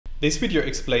This video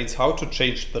explains how to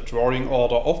change the drawing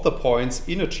order of the points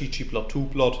in a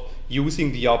ggplot2 plot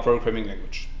using the R programming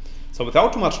language. So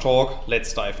without too much talk,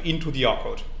 let's dive into the R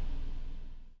code.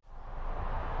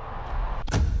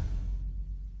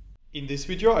 In this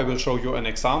video I will show you an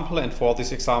example, and for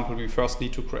this example we first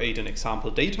need to create an example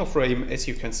data frame, as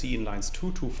you can see in lines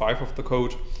 2 to 5 of the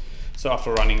code. So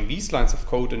after running these lines of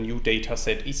code, a new data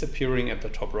set is appearing at the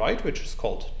top right, which is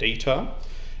called data.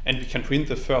 And we can print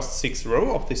the first 6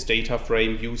 rows of this data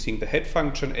frame using the head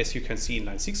function, as you can see in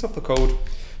line 6 of the code.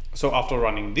 So after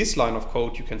running this line of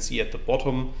code, you can see at the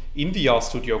bottom in the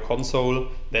RStudio console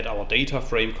that our data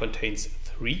frame contains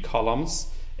 3 columns,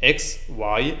 X,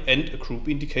 Y, and a group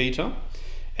indicator.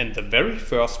 And the very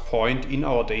first point in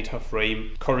our data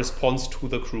frame corresponds to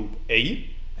the group A,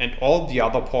 and all the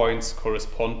other points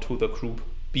correspond to the group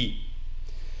B.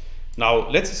 Now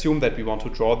let's assume that we want to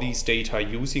draw these data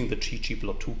using the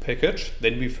ggplot2 package.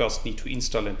 Then we first need to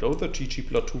install and load the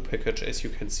ggplot2 package, as you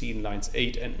can see in lines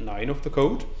 8 and 9 of the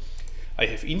code. I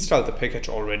have installed the package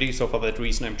already, so for that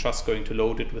reason I'm just going to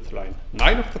load it with line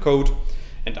 9 of the code.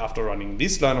 And after running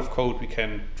this line of code, we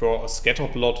can draw a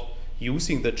scatterplot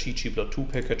using the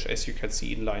ggplot2 package, as you can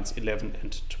see in lines 11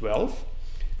 and 12.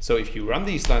 So if you run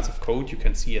these lines of code, you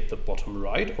can see at the bottom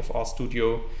right of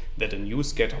RStudio that a new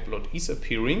scatterplot is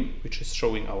appearing, which is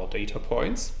showing our data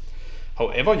points.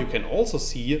 However, you can also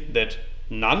see that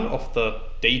none of the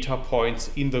data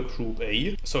points in the group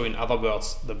A, so in other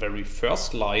words, the very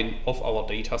first line of our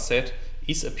data set,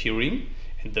 is appearing.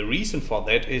 And the reason for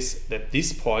that is that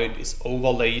this point is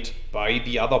overlaid by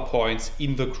the other points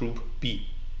in the group B.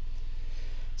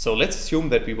 So let's assume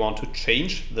that we want to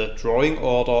change the drawing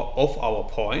order of our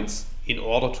points in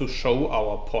order to show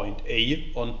our point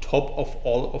A on top of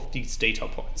all of these data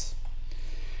points.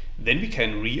 Then we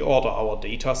can reorder our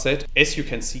data set, as you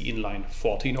can see in line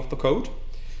 14 of the code.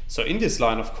 So in this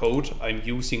line of code, I'm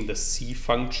using the C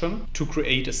function to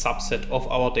create a subset of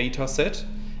our data set,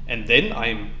 and then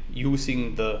I'm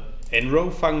using the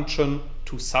nrow function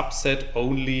to subset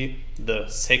only the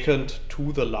second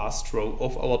to the last row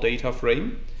of our data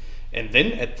frame. And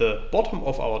then at the bottom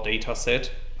of our data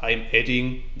set, I'm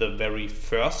adding the very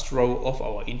first row of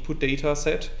our input data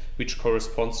set, which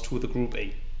corresponds to the group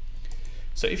A.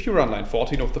 So if you run line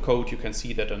 14 of the code, you can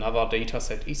see that another data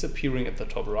set is appearing at the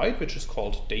top right, which is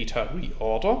called data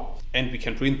reorder. And we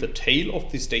can print the tail of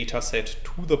this data set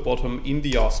to the bottom in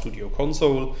the RStudio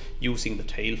console using the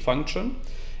tail function.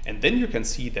 And then you can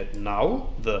see that now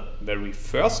the very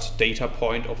first data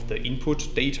point of the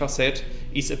input data set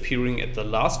is appearing at the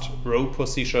last row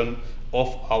position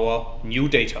of our new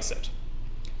data set.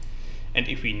 And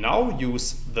if we now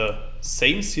use the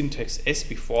same syntax as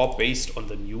before based on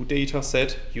the new data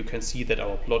set, you can see that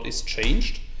our plot is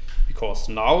changed, because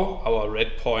now our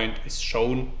red point is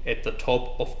shown at the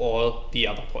top of all the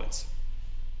other points.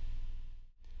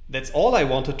 That's all I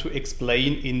wanted to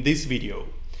explain in this video.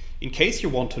 In case you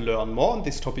want to learn more on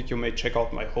this topic, you may check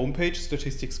out my homepage,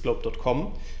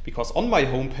 statisticsglobe.com, because on my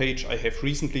homepage I have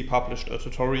recently published a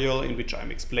tutorial in which I'm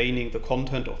explaining the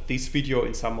content of this video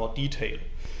in some more detail.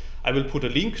 I will put a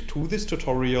link to this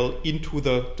tutorial into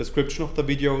the description of the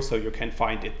video, so you can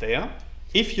find it there.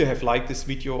 If you have liked this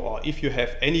video, or if you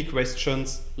have any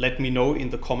questions, let me know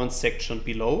in the comments section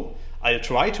below. I'll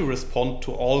try to respond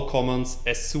to all comments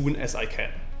as soon as I can.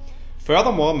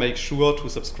 Furthermore, make sure to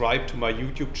subscribe to my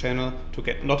YouTube channel to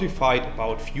get notified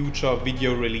about future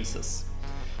video releases.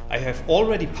 I have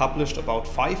already published about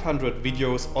 500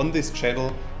 videos on this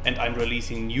channel, and I'm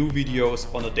releasing new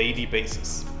videos on a daily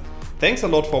basis. Thanks a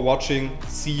lot for watching.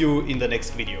 See you in the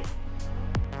next video.